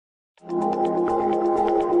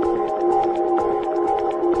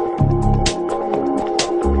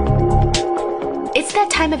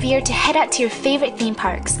time of year to head out to your favorite theme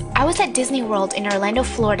parks. I was at Disney World in Orlando,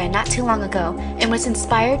 Florida not too long ago and was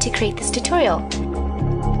inspired to create this tutorial.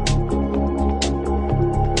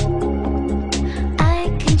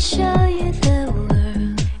 I can show you the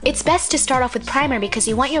world. It's best to start off with primer because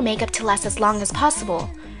you want your makeup to last as long as possible.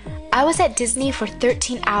 I was at Disney for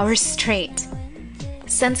 13 hours straight.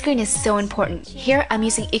 Sunscreen is so important. Here I'm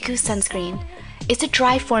using Iku sunscreen. It's a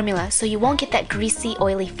dry formula, so you won't get that greasy,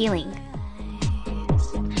 oily feeling.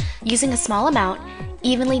 Using a small amount,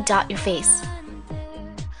 evenly dot your face.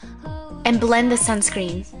 And blend the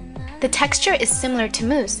sunscreen. The texture is similar to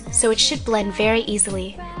mousse, so it should blend very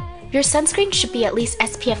easily. Your sunscreen should be at least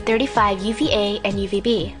SPF 35 UVA and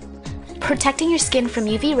UVB. Protecting your skin from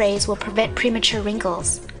UV rays will prevent premature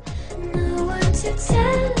wrinkles.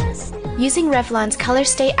 Using Revlon's Color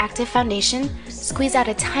Stay Active Foundation, squeeze out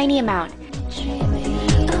a tiny amount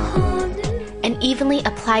and evenly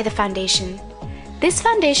apply the foundation. This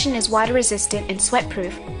foundation is water resistant and sweat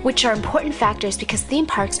proof, which are important factors because theme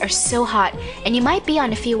parks are so hot and you might be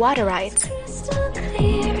on a few water rides.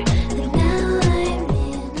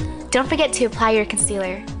 Don't forget to apply your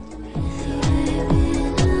concealer.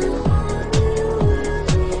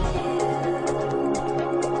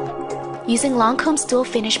 Using Lancome's Dual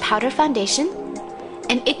Finish Powder Foundation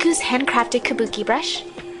and Iku's handcrafted kabuki brush,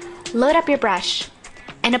 load up your brush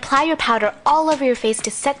and apply your powder all over your face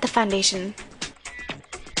to set the foundation.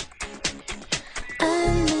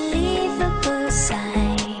 Unbelievable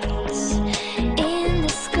sights,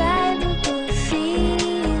 indescribable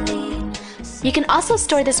feeling. You can also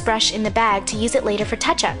store this brush in the bag to use it later for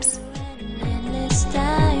touch-ups. Endless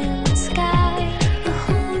diamond sky,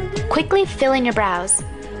 Quickly fill in your brows.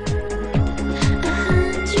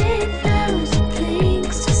 100,000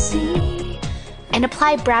 things to see. And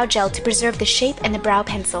apply brow gel to preserve the shape and the brow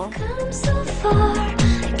pencil. Come so far,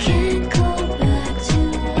 I can't go back to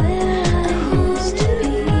where I used to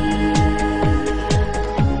be.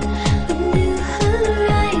 With new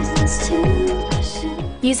horizons to pursue.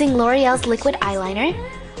 Using L'Oreal's liquid eyeliner.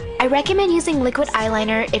 I recommend using liquid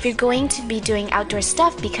eyeliner if you're going to be doing outdoor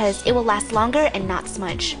stuff because it will last longer and not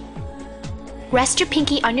smudge. Rest your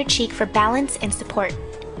pinky on your cheek for balance and support.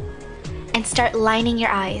 And start lining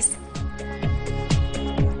your eyes.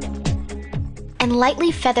 And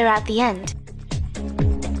lightly feather out the end.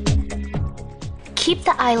 Keep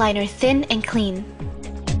the eyeliner thin and clean.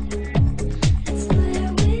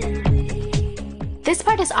 This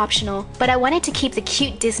part is optional, but I wanted to keep the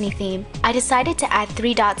cute Disney theme. I decided to add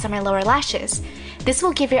 3 dots on my lower lashes. This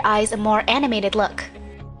will give your eyes a more animated look.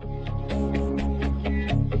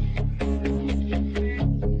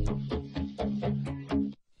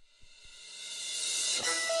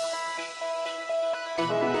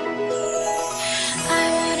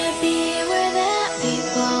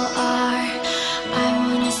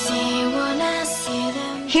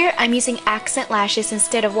 Here, I'm using accent lashes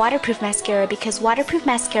instead of waterproof mascara because waterproof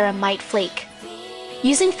mascara might flake.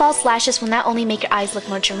 Using false lashes will not only make your eyes look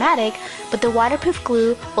more dramatic, but the waterproof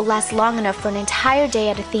glue will last long enough for an entire day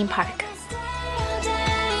at a theme park.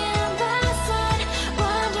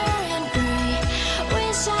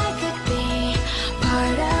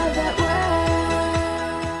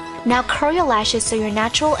 Now curl your lashes so your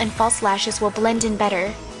natural and false lashes will blend in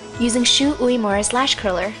better, using Shu Uemura's lash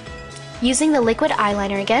curler. Using the liquid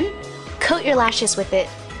eyeliner again, coat your lashes with it.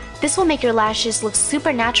 This will make your lashes look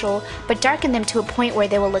super natural, but darken them to a point where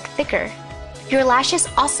they will look thicker. Your lashes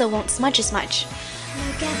also won't smudge as much.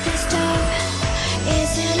 Look at this top,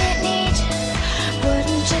 isn't it neat?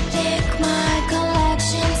 Wouldn't you think my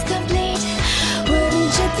collection's complete?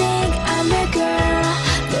 Wouldn't you think I'm the girl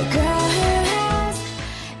who has...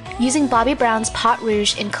 Using Bobbi Brown's Pot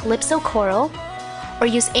Rouge in Calypso Coral, or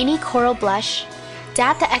use any coral blush,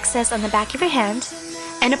 dab the excess on the back of your hand,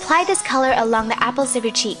 and apply this color along the apples of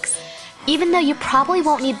your cheeks. Even though you probably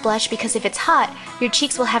won't need blush because if it's hot, your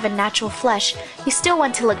cheeks will have a natural flush, you still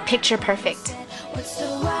want to look picture perfect. What's the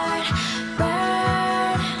word?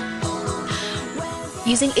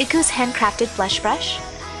 Using Iku's handcrafted blush brush.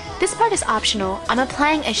 This part is optional. I'm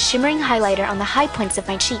applying a shimmering highlighter on the high points of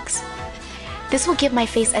my cheeks. This will give my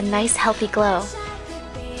face a nice healthy glow.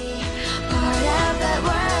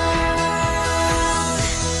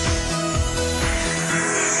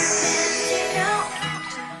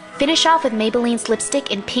 Finish off with Maybelline's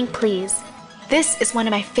lipstick in Pink Please. This is one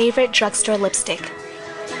of my favorite drugstore lipstick.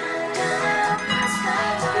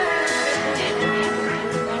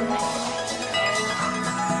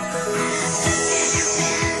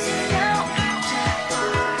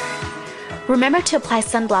 Remember to apply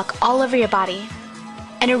sunblock all over your body.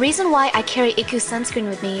 And a reason why I carry Iku sunscreen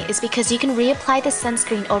with me is because you can reapply the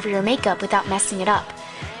sunscreen over your makeup without messing it up.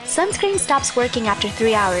 Sunscreen stops working after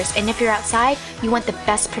 3 hours, and if you're outside, you want the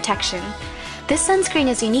best protection. This sunscreen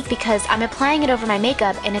is unique because I'm applying it over my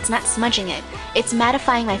makeup and it's not smudging it. It's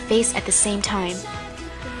mattifying my face at the same time.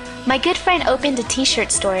 My good friend opened a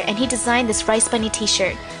t-shirt store and he designed this Rice Bunny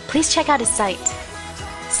t-shirt. Please check out his site.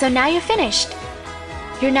 So now you're finished.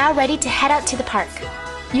 You're now ready to head out to the park.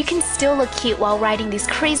 You can still look cute while riding these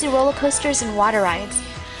crazy roller coasters and water rides.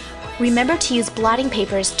 Remember to use blotting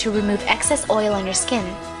papers to remove excess oil on your skin.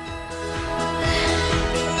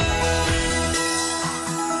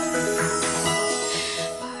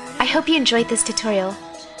 I hope you enjoyed this tutorial.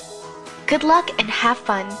 Good luck and have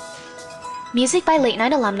fun. Music by Late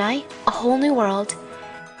Night Alumni, A Whole New World.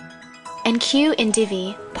 And Q in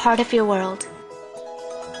Divi, Part of Your World.